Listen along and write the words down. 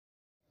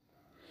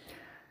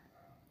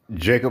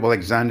Jacob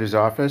Alexander's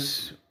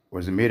office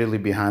was immediately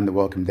behind the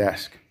welcome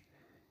desk.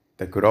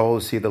 They could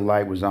all see the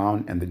light was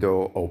on and the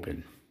door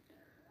open.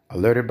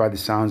 Alerted by the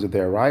sounds of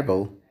their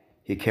arrival,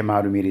 he came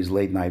out to meet his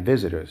late night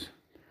visitors.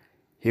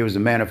 He was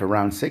a man of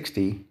around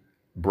 60,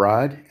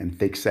 broad and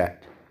thick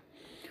set,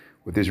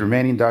 with his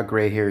remaining dark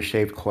gray hair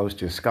shaved close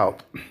to his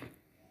scalp.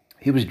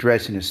 He was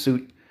dressed in a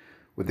suit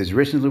with his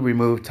recently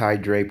removed tie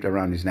draped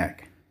around his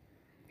neck.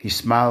 He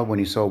smiled when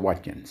he saw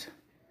Watkins.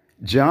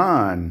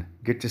 "John,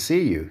 good to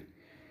see you,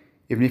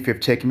 even if you've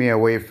taken me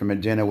away from a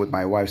dinner with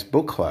my wife's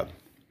book club."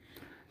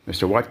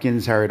 Mr.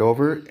 Watkins hurried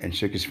over and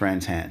shook his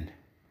friend's hand.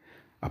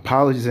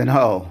 "Apologies and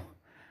all,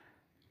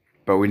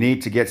 but we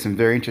need to get some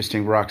very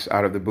interesting rocks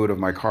out of the boot of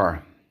my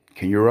car.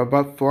 Can you rub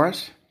up for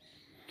us?"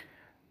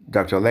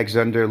 Dr.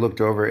 Alexander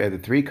looked over at the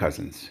three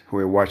cousins who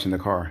were watching the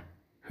car.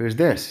 "Who's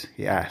this?"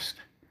 he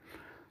asked.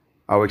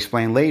 "I'll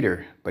explain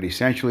later, but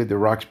essentially the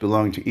rocks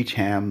belong to each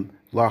ham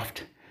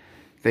loft.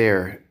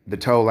 There, the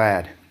tall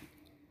lad.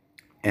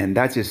 And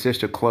that's his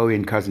sister Chloe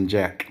and cousin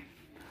Jack."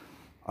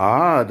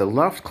 "Ah, the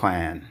Luft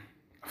clan."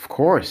 "Of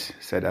course,"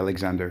 said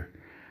Alexander.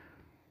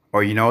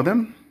 "Oh, you know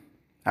them?"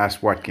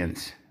 asked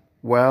Watkins.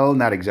 "Well,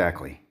 not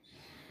exactly."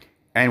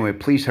 "Anyway,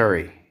 please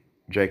hurry,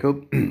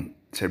 Jacob,"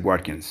 said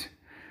Watkins.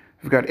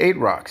 "We've got 8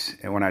 rocks,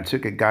 and when I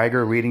took a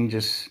Geiger reading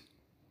just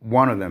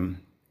one of them,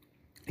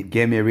 it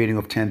gave me a reading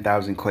of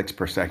 10,000 clicks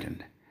per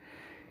second."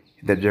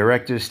 The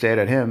director stared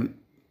at him.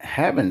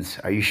 "Heavens,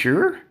 are you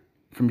sure?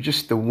 From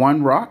just the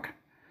one rock?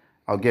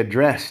 I'll get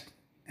dressed."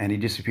 And he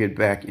disappeared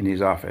back in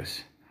his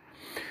office.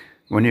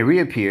 When he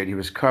reappeared, he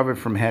was covered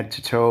from head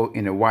to toe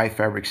in a white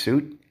fabric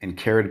suit and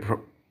carried a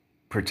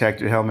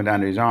protective helmet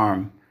under his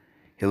arm.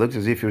 He looked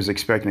as if he was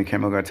expecting a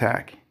chemical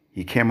attack.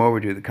 He came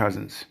over to the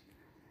cousins.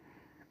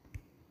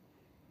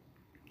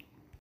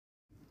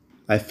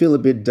 "I feel a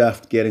bit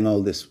daft getting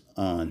all this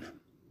on,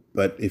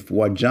 but if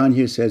what John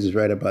here says is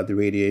right about the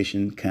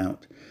radiation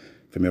count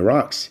from your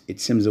rocks,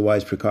 it seems a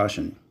wise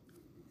precaution."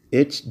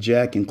 It,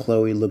 Jack, and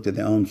Chloe looked at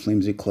their own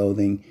flimsy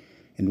clothing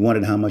and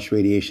wondered how much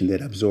radiation they'd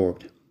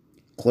absorbed.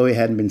 Chloe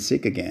hadn't been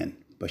sick again,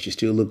 but she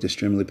still looked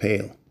extremely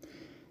pale.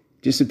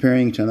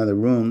 Disappearing into another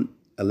room,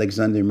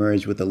 Alexander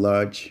emerged with a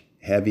large,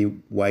 heavy,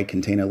 white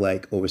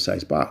container-like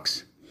oversized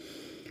box.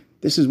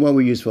 "This is what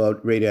we use for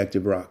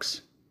radioactive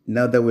rocks.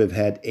 Now that we've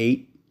had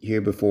 8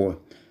 here before,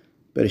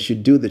 but it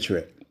should do the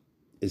trick.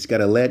 It's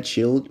got a lead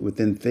shield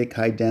within thick,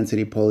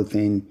 high-density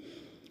polythene.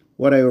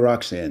 What are your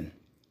rocks in?"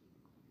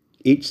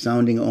 Each,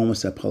 sounding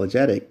almost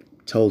apologetic,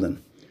 told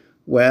him,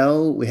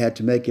 "Well, we had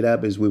to make it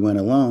up as we went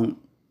along.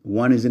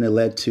 One is in a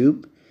lead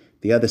tube.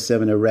 The other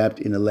 7 are wrapped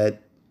in a lead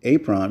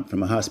apron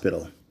from a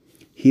hospital."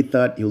 He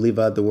thought he'll leave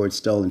out the word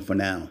stolen for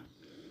now.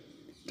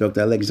 Dr.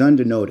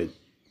 Alexander noted,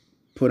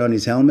 put on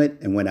his helmet,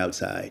 and went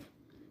outside.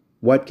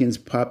 Watkins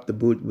popped the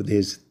boot with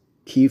his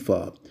key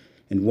fob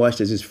and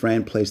watched as his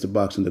friend placed the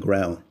box on the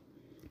ground,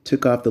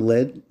 took off the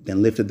lid,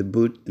 then lifted the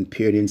boot and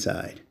peered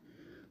inside.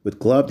 With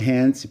gloved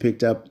hands, he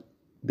picked up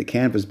the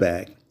canvas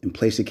bag and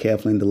placed it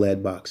carefully in the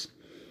lead box.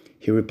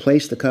 He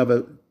replaced the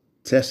cover,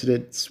 tested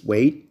its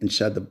weight, and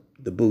shut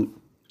the boot.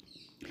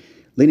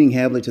 Leaning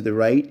heavily to the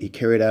right, he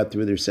carried out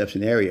through the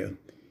reception area.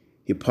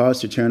 He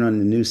paused to turn on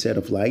the new set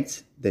of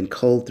lights, then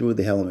culled through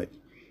the helmet.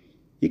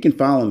 "You can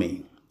follow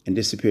me," and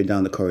disappeared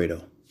down the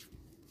corridor.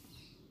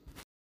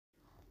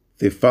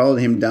 They followed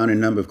him down a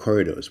number of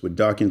corridors with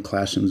darkened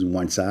classrooms on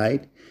one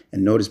side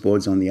and notice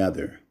boards on the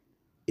other.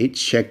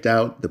 Each checked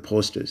out the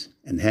posters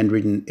and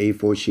handwritten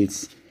A4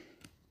 sheets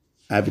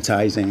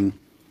advertising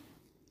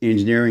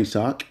engineering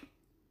SOC,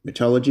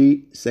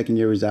 metallurgy,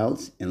 second-year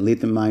results, and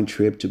lithium mine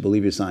trip to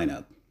Bolivia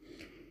sign-up.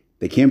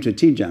 They came to a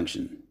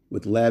T-junction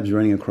with labs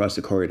running across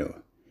the corridor.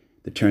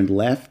 They turned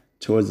left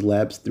towards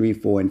labs 3,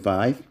 4, and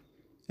 5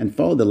 and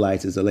followed the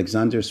lights as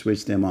Alexander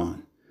switched them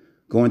on,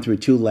 going through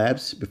 2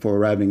 labs before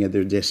arriving at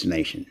their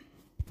destination.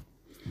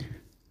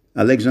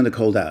 Alexander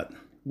called out,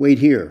 "Wait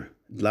here,"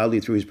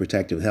 loudly through his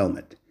protective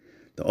helmet.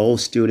 They all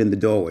stood in the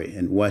doorway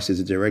and watched as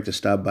the director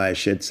stopped by a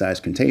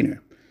shed-sized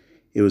container.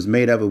 It was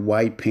made out of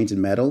white painted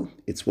metal,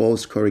 its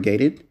walls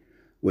corrugated,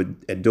 with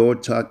a door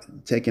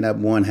taking up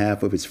one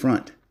half of its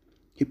front.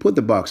 He put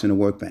the box on a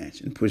workbench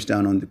and pushed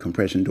down on the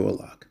compression door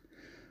lock.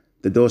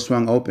 The door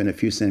swung open a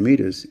few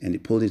centimeters, and he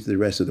pulled it the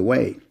rest of the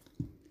way.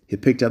 He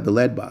picked up the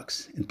lead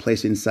box and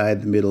placed it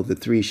inside the middle of the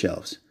 3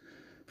 shelves.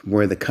 From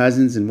where the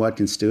cousins and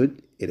Watkins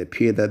stood, it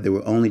appeared that there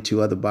were only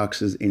 2 other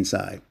boxes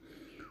inside,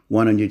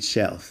 one on each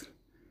shelf.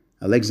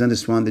 Alexander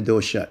swung the door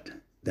shut,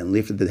 then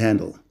lifted the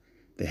handle.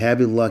 The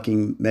heavy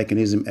locking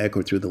mechanism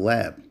echoed through the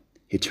lab.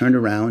 He turned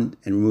around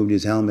and removed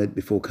his helmet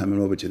before coming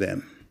over to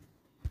them.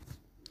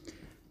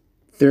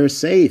 "They're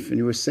safe, and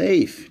you were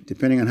safe,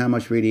 depending on how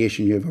much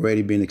radiation you have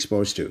already been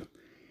exposed to."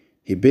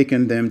 He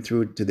beckoned them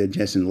through to the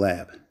adjacent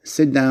lab.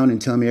 "Sit down and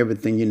tell me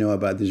everything you know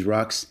about these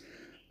rocks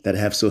that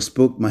have so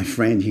spooked my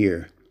friend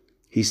here."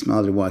 He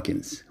smiled at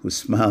Watkins, who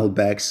smiled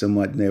back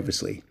somewhat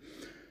nervously.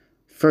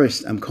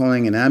 "First, I'm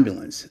calling an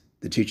ambulance,"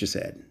 the teacher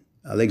said.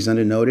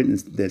 Alexander noted and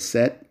they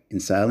sat in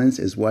silence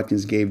as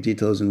Watkins gave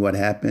details on what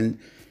happened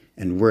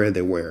and where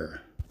they were.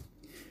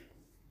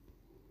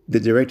 The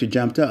director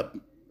jumped up.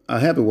 "I'll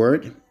have a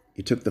word."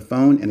 He took the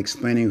phone and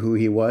explaining who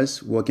he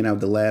was, walking out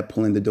of the lab,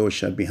 pulling the door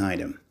shut behind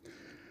him.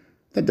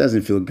 "That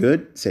doesn't feel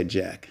good," said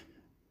Jack.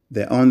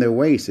 "They're on their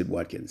way," said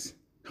Watkins.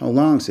 "How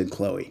long?" said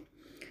Chloe.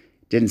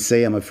 "Didn't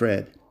say, I'm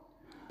afraid."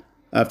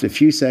 After a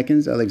few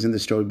seconds, Alexander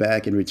strode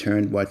back and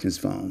returned Watkins'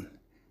 phone.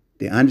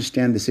 "They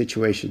understand the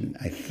situation."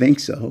 "I think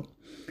so."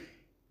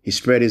 He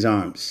spread his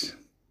arms.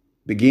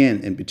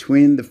 "Begin," and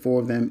between the four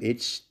of them,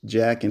 each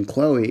Jack and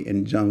Chloe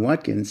and John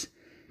Watkins,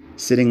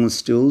 sitting on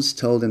stools,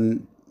 told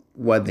him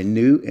what they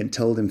knew and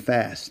told him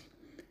fast.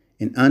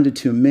 In under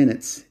 2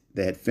 minutes,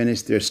 they had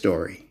finished their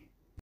story.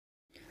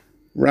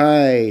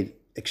 "Right,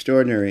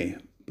 extraordinary,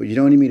 but you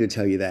don't need me to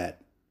tell you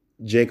that.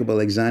 Jacob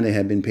Alexander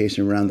had been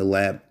pacing around the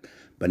lab,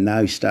 but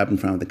now he stopped in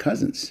front of the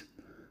cousins.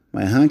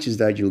 My hunch is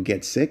that you'll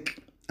get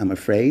sick, I'm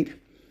afraid.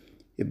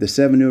 If the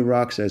 7 new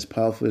rocks are as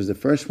powerful as the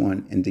first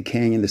one and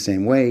decaying in the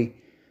same way,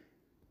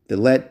 the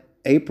lead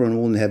apron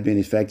wouldn't have been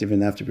effective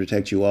enough to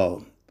protect you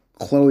all.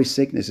 Chloe's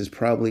sickness is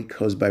probably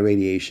caused by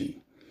radiation."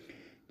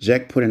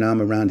 Jack put an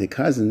arm around her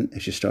cousin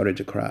as she started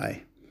to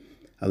cry.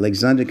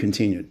 Alexander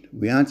continued,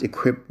 "We aren't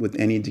equipped with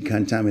any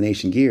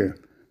decontamination gear,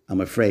 I'm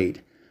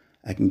afraid.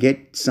 I can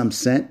get some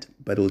scent,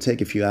 but it'll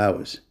take a few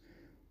hours.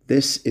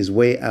 This is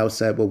way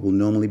outside what we'll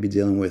normally be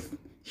dealing with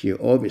here,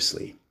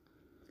 obviously."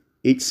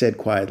 Each said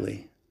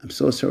quietly, "I'm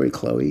so sorry,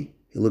 Chloe."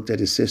 He looked at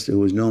his sister, who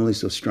was normally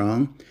so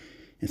strong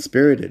and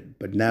spirited,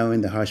 but now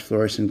in the harsh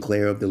fluorescent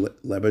glare of the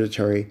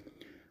laboratory,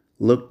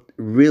 looked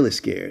really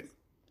scared.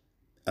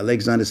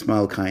 Alexander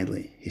smiled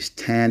kindly, his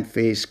tanned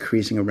face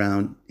creasing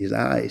around his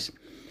eyes.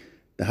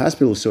 "The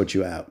hospital will sort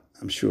you out,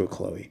 I'm sure,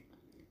 Chloe.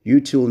 You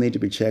two will need to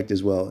be checked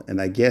as well, and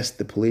I guess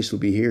the police will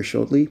be here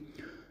shortly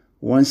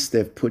once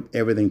they've put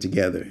everything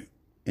together."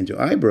 And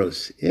your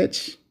eyebrows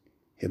itch.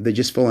 "Have they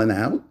just fallen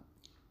out?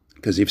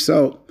 Because if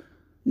so..."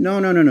 No.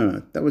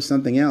 That was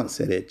something else,"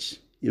 said Itch.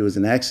 "It was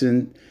an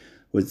accident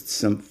with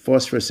some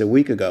phosphorus a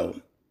week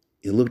ago."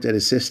 He looked at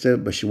his sister,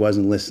 but she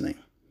wasn't listening.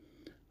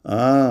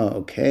 "Oh,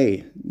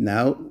 okay.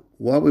 Now,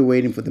 while we're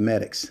waiting for the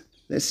medics,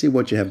 let's see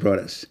what you have brought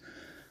us.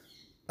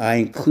 I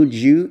include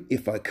you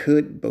if I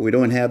could, but we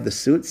don't have the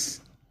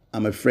suits.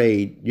 I'm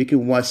afraid you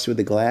can watch through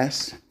the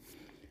glass,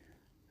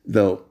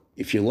 though,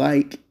 if you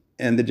like."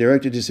 And the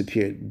director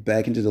disappeared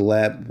back into the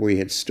lab where he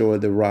had stored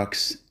the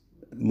rocks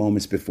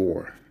moments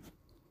before.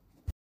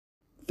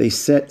 They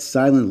sat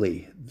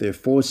silently, their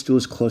 4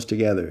 stools close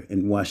together,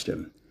 and watched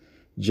him.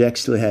 Jack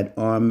still had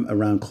arm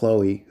around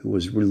Chloe, who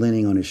was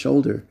leaning on his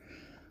shoulder,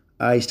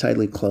 eyes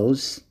tightly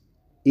closed.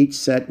 Each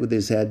sat with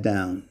his head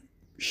down,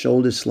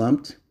 shoulders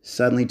slumped,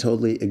 suddenly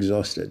totally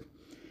exhausted.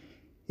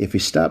 If he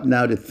stopped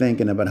now to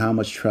thinking about how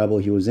much trouble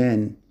he was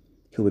in,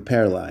 he'll be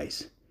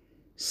paralyzed.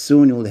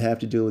 Soon he would have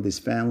to deal with his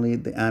family,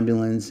 the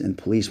ambulance, and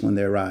police when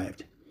they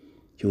arrived.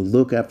 He would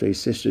look after his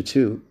sister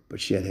too, but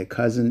she had her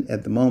cousin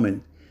at the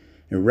moment,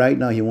 and right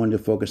now he wanted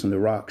to focus on the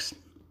rocks.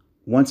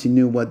 Once he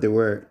knew what they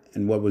were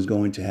and what was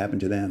going to happen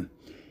to them,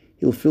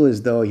 he'll feel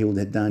as though he would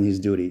have done his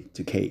duty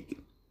to Kate.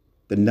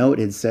 The note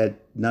had said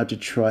not to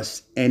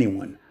trust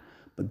anyone,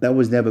 but that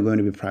was never going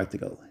to be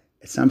practical.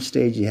 At some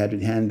stage, he had to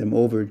hand them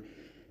over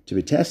to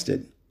be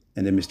tested,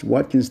 and if Mr.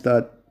 Watkins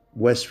thought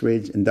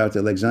Westridge and Dr.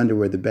 Alexander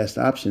were the best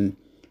option,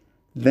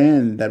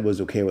 then that was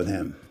okay with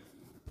him.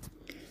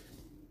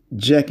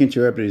 Jack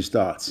interrupted his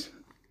thoughts.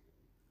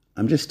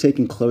 "I'm just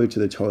taking Chloe to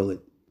the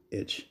toilet,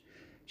 Itch.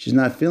 She's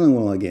not feeling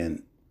well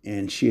again,"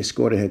 and she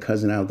escorted her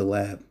cousin out of the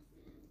lab.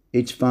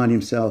 Itch found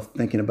himself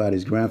thinking about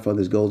his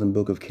grandfather's golden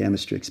book of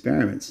chemistry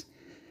experiments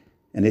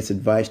and its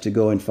advice to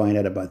go and find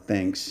out about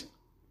things.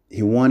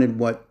 He wanted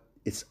what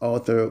its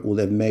author would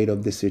have made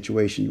of this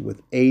situation,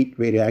 with 8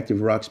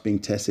 radioactive rocks being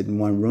tested in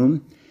one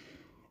room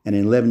and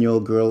an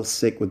 11-year-old girl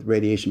sick with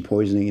radiation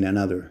poisoning in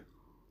another.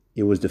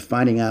 It was the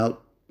finding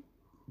out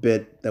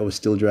bit that was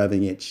still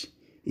driving Itch.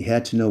 He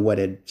had to know what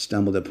had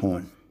stumbled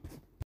upon.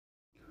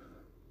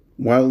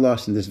 While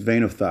lost in this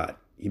vein of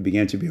thought, he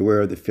began to be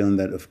aware of the feeling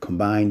that of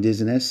combined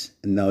dizziness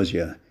and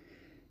nausea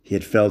he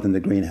had felt in the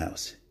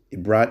greenhouse.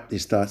 It brought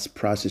his thoughts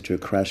process to a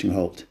crashing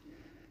halt.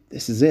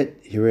 This is it,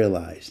 he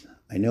realized.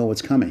 I know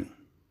what's coming.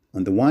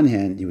 On the one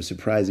hand, he was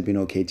surprised he'd been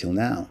okay till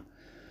now,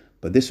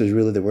 but this was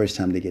really the worst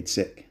time to get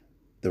sick.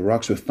 The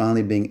rocks were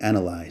finally being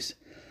analyzed.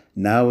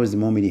 Now was the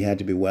moment he had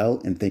to be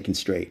well and thinking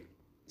straight.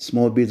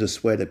 Small beads of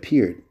sweat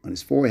appeared on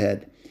his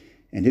forehead,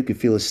 and he could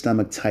feel his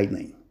stomach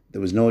tightening.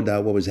 There was no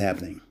doubt what was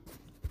happening.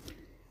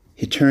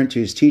 He turned to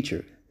his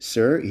teacher.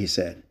 "Sir," he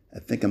said, "I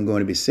think I'm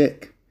going to be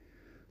sick."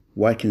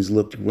 Watkins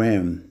looked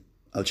grim.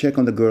 "I'll check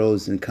on the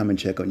girls and come and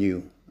check on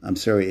you. I'm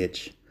sorry,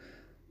 Itch.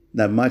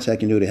 Not much I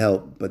can do to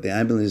help, but the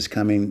ambulance is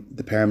coming.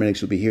 The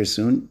paramedics will be here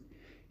soon.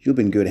 You'll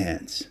be in good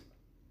hands."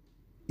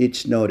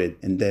 Itch nodded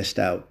and dashed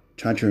out,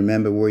 trying to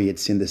remember where he had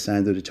seen the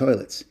signs of the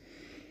toilets.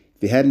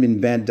 If he hadn't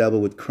been bent double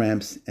with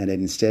cramps and had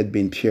instead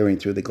been peering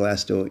through the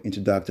glass door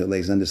into Dr.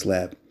 Alexander's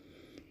lab,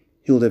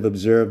 he would have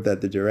observed that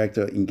the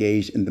director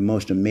engaged in the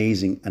most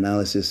amazing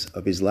analysis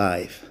of his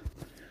life.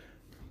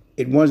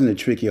 It wasn't a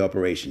tricky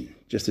operation,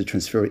 just to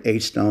transfer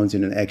 8 stones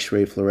in an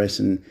X-ray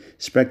fluorescent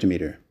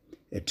spectrometer.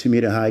 a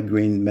 2-meter-high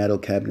green metal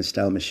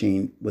cabinet-style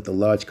machine with a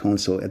large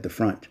console at the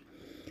front.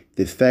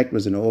 The effect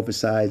was an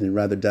oversized and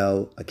rather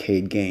dull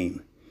arcade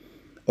game,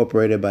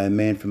 operated by a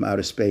man from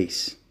outer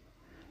space.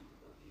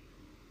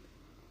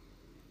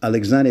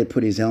 Alexander had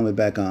put his helmet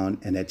back on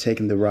and had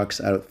taken the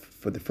rocks out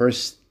for the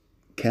first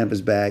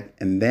canvas bag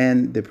and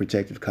then the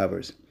protective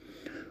covers.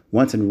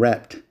 Once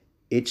unwrapped,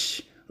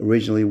 each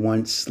originally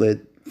one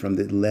slid from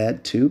the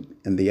lead tube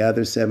and the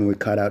other 7 were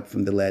cut out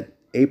from the lead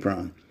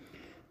apron.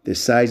 Their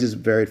sizes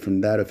varied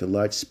from that of a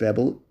large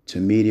spebble to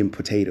a medium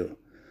potato,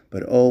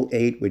 but all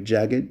 8 were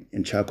jagged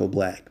and charcoal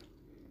black.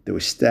 They were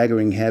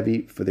staggering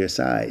heavy for their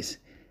size,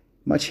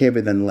 much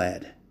heavier than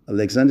lead.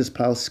 Alexander's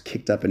pulse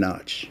kicked up a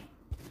notch.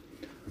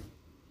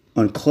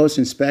 On close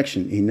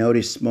inspection, he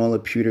noticed smaller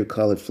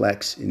pewter-colored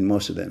flecks in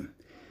most of them.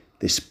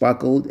 They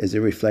sparkled as they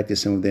reflected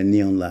some of their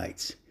neon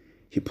lights.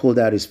 He pulled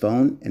out his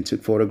phone and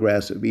took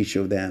photographs of each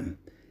of them.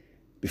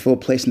 Before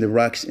placing the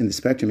rocks in the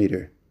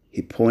spectrometer,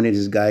 he pointed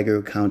his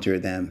Geiger counter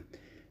at them,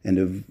 and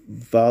a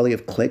volley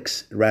of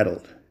clicks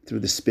rattled through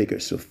the speaker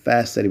so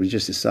fast that it was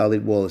just a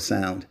solid wall of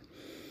sound.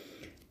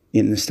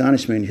 In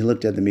astonishment, he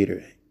looked at the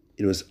meter.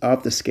 It was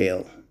off the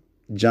scale.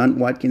 John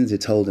Watkins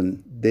had told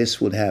him this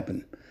would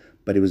happen,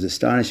 but it was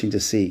astonishing to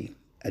see.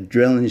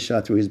 Adrenaline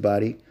shot through his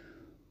body.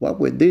 What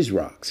were these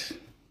rocks?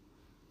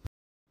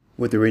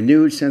 With a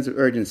renewed sense of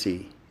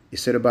urgency, he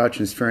set about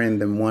transferring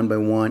them one by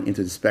one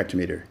into the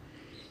spectrometer.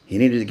 He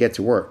needed to get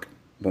to work,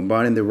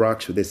 bombarding the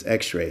rocks with his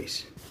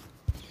X-rays.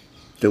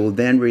 They will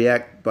then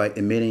react by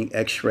emitting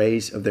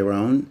X-rays of their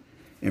own,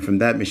 and from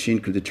that machine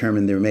could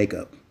determine their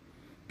makeup.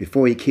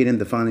 Before he keyed in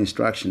the final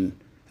instruction,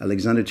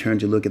 Alexander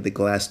turned to look at the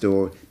glass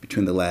door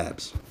between the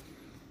labs.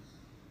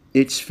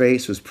 Each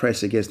face was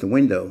pressed against the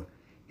window.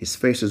 His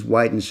face was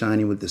white and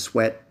shiny with the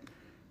sweat.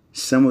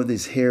 Some of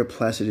his hair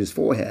plastered his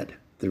forehead,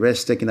 the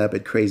rest sticking up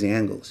at crazy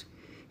angles.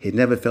 He had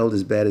never felt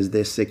as bad as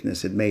this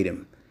sickness had made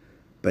him,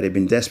 but had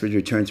been desperate to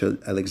return to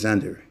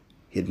Alexander.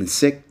 He had been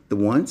sick the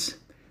once,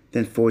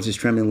 then forced his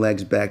trembling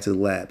legs back to the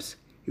labs.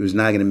 He was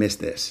not going to miss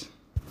this.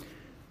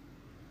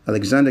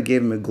 Alexander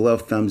gave him a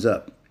gloved thumbs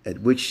up,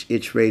 at which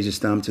Itch raised his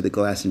thumb to the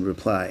glass in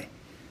reply,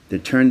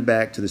 then turned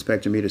back to the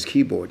spectrometer's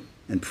keyboard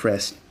and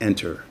pressed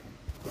enter.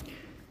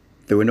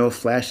 There were no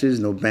flashes,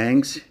 no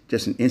bangs,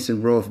 just an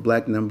instant row of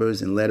black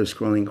numbers and letters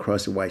scrolling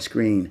across the white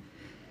screen.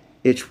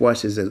 Itch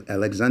watched as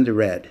Alexander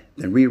read,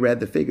 then reread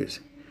the figures.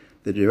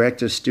 The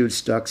director stood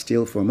stock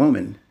still for a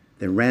moment,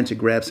 then ran to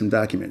grab some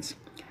documents.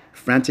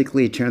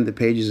 Frantically, he turned the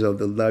pages of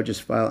the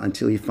largest file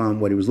until he found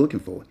what he was looking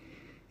for.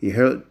 He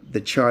heard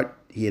the chart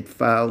he had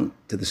filed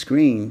to the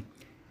screen,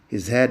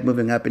 his head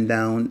moving up and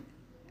down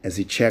as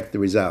he checked the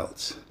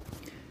results.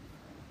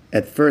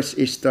 At first,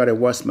 Itch thought a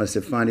wasp must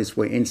have found its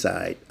way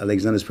inside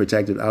Alexander's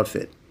protective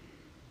outfit.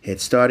 He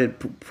had started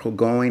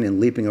going and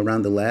leaping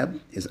around the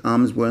lab, his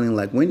arms whirling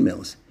like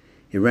windmills.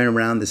 He ran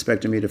around the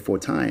spectrometer 4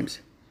 times.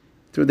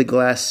 Through the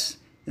glass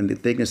and the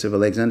thickness of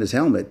Alexander's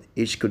helmet,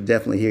 Itch could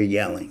definitely hear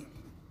yelling.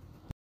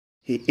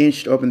 He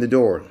inched open the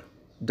door.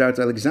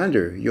 "Dr.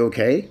 Alexander, you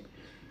okay?"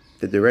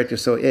 The director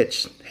saw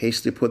Itch,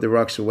 hastily put the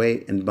rocks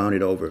away and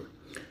bounded over.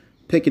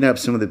 Picking up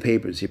some of the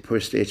papers, he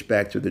pushed Itch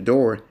back through the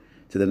door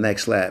to the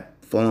next lab,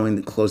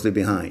 following closely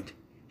behind.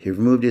 He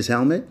removed his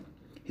helmet,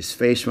 his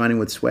face running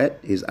with sweat,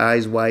 his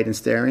eyes wide and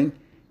staring.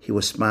 He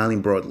was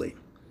smiling broadly.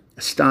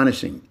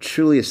 Astonishing,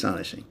 truly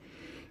astonishing.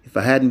 If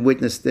I hadn't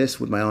witnessed this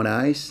with my own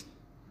eyes,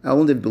 I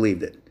wouldn't have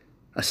believed it.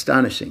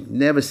 Astonishing,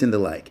 never seen the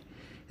like.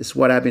 It's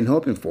what I've been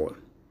hoping for.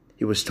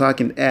 He was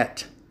talking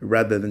at,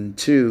 rather than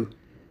to,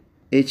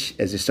 Itch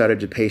as he started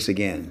to pace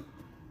again.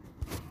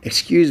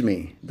 "Excuse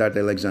me,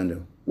 Dr. Alexander,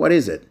 what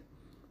is it?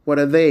 What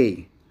are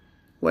they?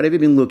 What have you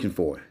been looking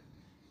for?"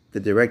 The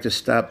director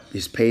stopped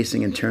his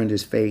pacing and turned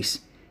his face.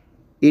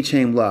 Itch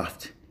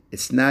laughed.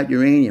 "It's not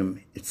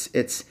uranium.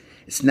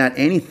 It's not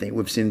anything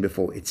we've seen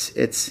before. It's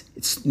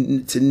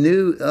a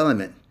new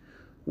element."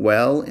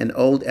 "Well, an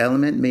old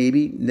element,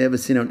 maybe, never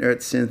seen on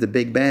Earth since the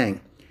Big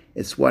Bang.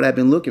 It's what I've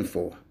been looking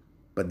for.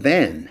 But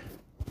then..."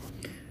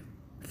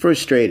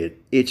 Frustrated,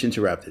 Itch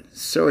interrupted.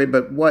 "Sorry,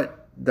 but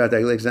what, Dr.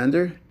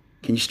 Alexander?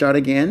 Can you start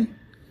again?"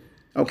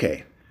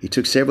 "Okay." He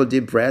took several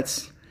deep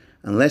breaths.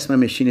 "Unless my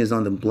machine is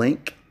on the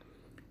blink,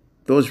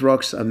 those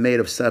rocks are made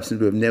of substance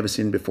we have never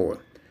seen before.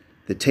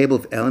 The table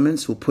of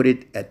elements will put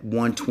it at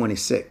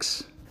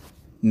 126.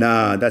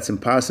 "Nah, that's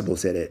impossible,"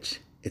 said Itch.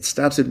 "It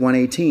stops at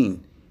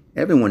 118.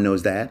 Everyone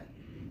knows that.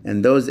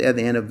 And those at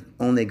the end of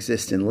only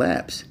exist in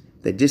labs.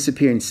 They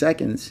disappear in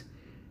seconds.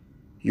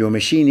 Your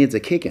machine needs a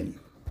kicking."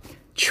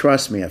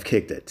 "Trust me, I've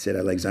kicked it," said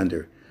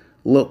Alexander.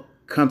 "Look,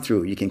 come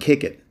through. You can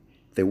kick it."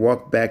 They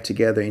walked back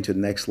together into the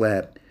next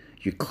lab.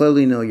 "You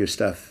clearly know your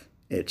stuff,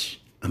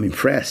 Itch. I'm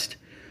impressed.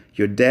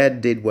 Your dad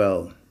did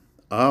well.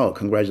 Oh,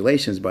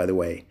 congratulations, by the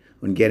way,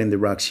 on getting the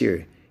rocks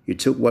here. You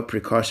took what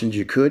precautions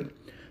you could,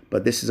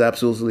 but this is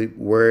absolutely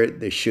where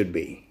they should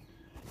be."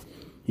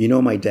 "You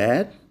know my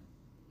dad?"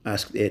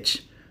 asked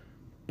Itch.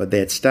 But they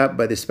had stopped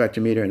by the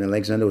spectrometer and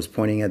Alexander was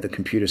pointing at the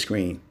computer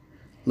screen.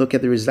 "Look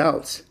at the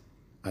results.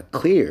 Are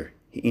clear."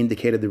 He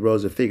indicated the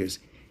rows of figures.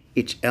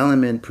 Each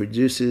element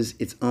produces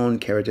its own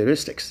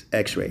characteristics,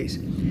 X-rays,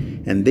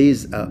 and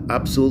these are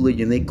absolutely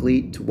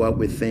uniquely to what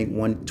we think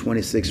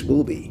 126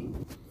 will be.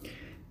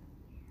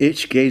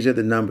 Itch gazed at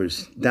the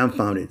numbers,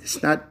 dumbfounded.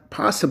 It's not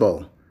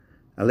possible.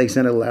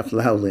 Alexander laughed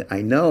loudly.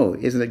 I know,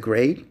 isn't it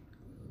great?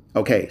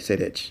 Okay,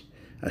 said Itch.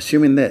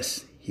 Assuming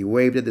this, he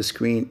waved at the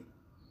screen,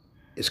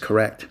 is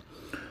correct.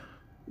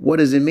 What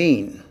does it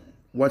mean?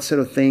 What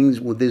sort of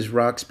things will these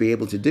rocks be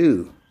able to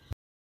do?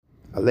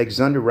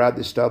 Alexander rubbed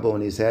the stubble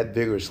on his head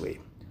vigorously.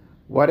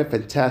 What a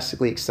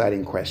fantastically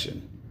exciting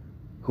question.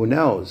 Who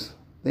knows?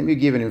 Let me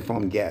give an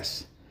informed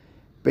guess.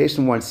 Based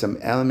on what some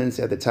elements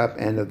at the top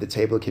end of the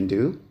table can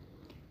do,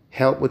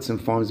 help with some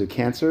forms of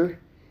cancer,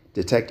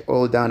 detect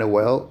oil down a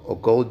well or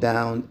gold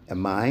down a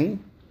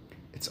mine,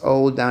 it's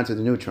all down to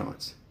the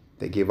neutrons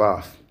they give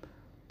off.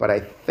 But I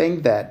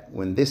think that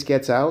when this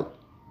gets out,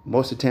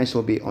 most attention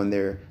will be on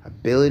their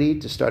ability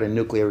to start a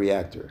nuclear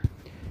reactor.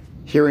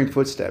 Hearing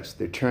footsteps,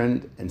 they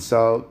turned and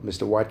saw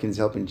Mr. Watkins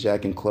helping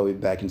Jack and Chloe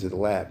back into the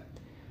lab.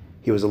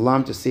 He was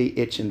alarmed to see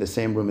Itch in the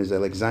same room as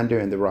Alexander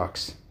and the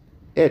rocks.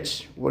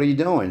 Itch, what are you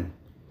doing?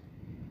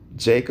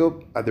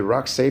 Jacob, are the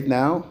rocks safe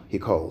now? He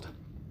called.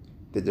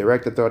 The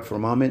director thought for a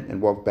moment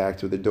and walked back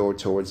through the door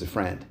towards a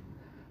friend.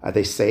 Are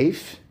they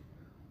safe?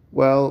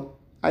 Well,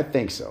 I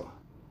think so.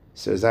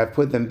 So as I've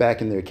put them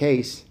back in their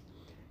case,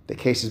 the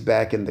case is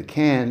back in the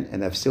can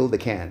and I've sealed the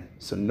can.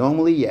 So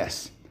normally,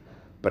 yes.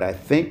 But I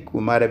think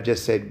we might have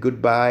just said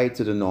goodbye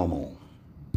to the normal.